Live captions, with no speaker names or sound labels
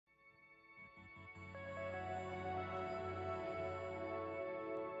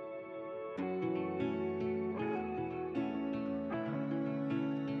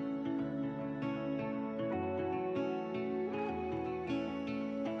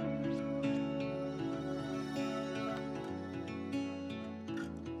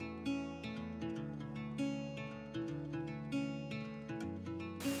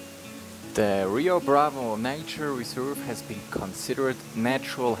The Riobravo Nature Reserve has been considered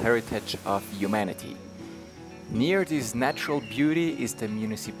natural heritage of humanity. Near this natural beauty is the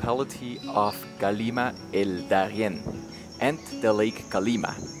municipality of Calima-El Darién and the Lake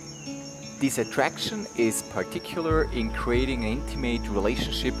Calima. This attraction is particular in creating an intimate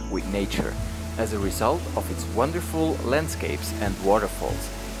relationship with nature as a result of its wonderful landscapes and waterfalls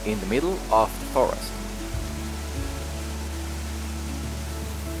in the middle of the forest.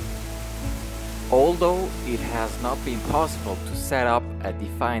 Although it has not been possible to set up a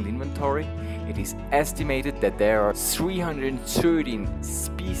defined inventory, it is estimated that there are 313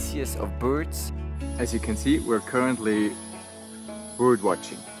 species of birds. As you can see, we're currently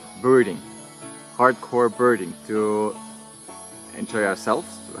birding, hardcore birding, to enjoy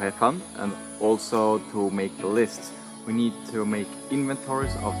ourselves, to have fun, and also to make the lists. We need to make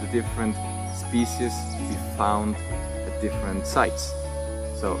inventories of the different species we found at different sites.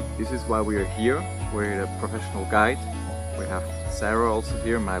 So this is why we are here. We're a professional guide. We have Sarah also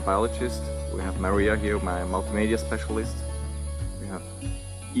here, my biologist. We have Maria here, my multimedia specialist. We have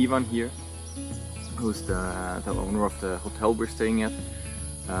Ivan here, who's the owner of the hotel we're staying at.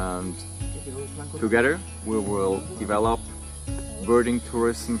 And together we will develop birding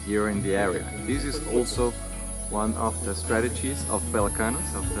tourism here in the area. This is also one of the strategies of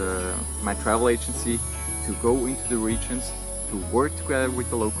Pelicanos, of my travel agency, to go into the regions, to work together with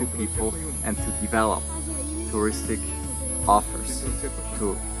the local people and to develop touristic offers,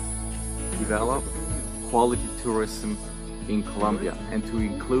 to develop quality tourism in Colombia and to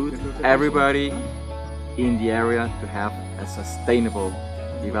include everybody in the area to have a sustainable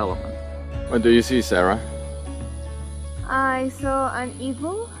development. What do you see, Sarah? I saw an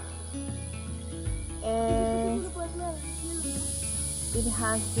eagle. It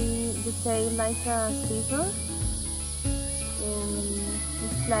has the tail like a scissor.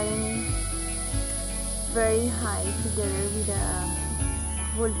 It's flying very high together with a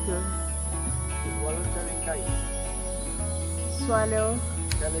vulture.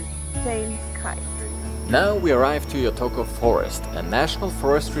 Swallow-tailed kite. Now we arrive to Yotoco Forest, a national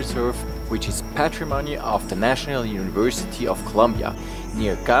forest reserve which is patrimony of the National University of Colombia,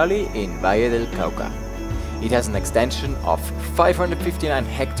 near Cali in Valle del Cauca. It has an extension of 559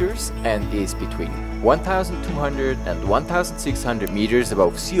 hectares and is between 1,200 and 1,600 meters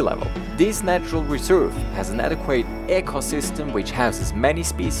above sea level. This natural reserve has an adequate ecosystem which houses many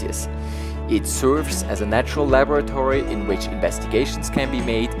species. It serves as a natural laboratory in which investigations can be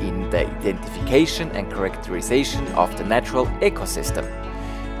made in the identification and characterization of the natural ecosystem.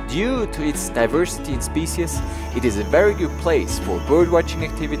 Due to its diversity in species, it is a very good place for birdwatching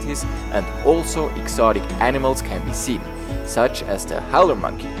activities, and also exotic animals can be seen, such as the howler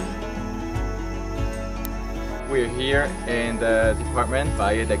monkey. We're here in the department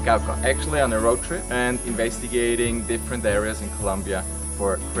Valle del Cauca, actually on a road trip and investigating different areas in Colombia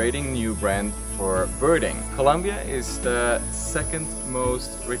for creating new brand for birding. Colombia is the second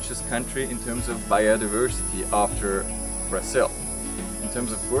most richest country in terms of biodiversity after Brazil. In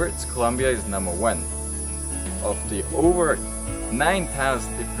terms of birds, Colombia is #1. Of the over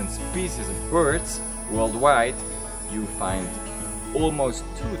 9,000 different species of birds worldwide, you find almost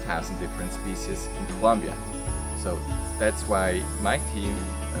 2,000 different species in Colombia. So that's why my team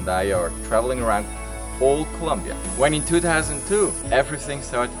and I are traveling around all Colombia. When in 2002 everything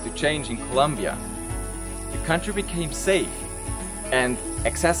started to change in Colombia, the country became safe and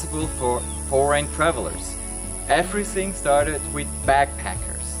accessible for foreign travelers. Everything started with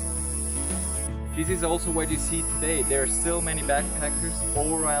backpackers. This is also what you see today. There are still many backpackers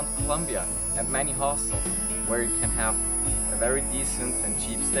all around Colombia and many hostels where you can have a very decent and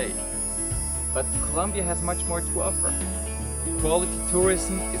cheap stay. But Colombia has much more to offer. Quality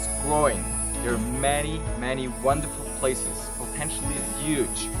tourism is growing. There are many wonderful places, potentially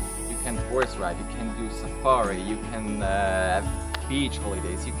huge. You can horse ride, you can do safari, you can have beach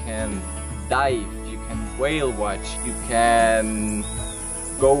holidays, you can dive, you can whale watch, you can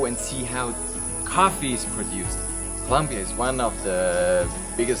go and see how coffee is produced. Colombia is one of the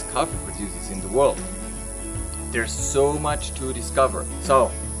biggest coffee producers in the world. There's so much to discover. So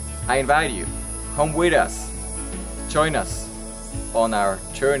I invite you, come with us, join us on our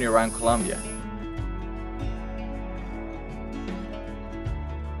journey around Colombia.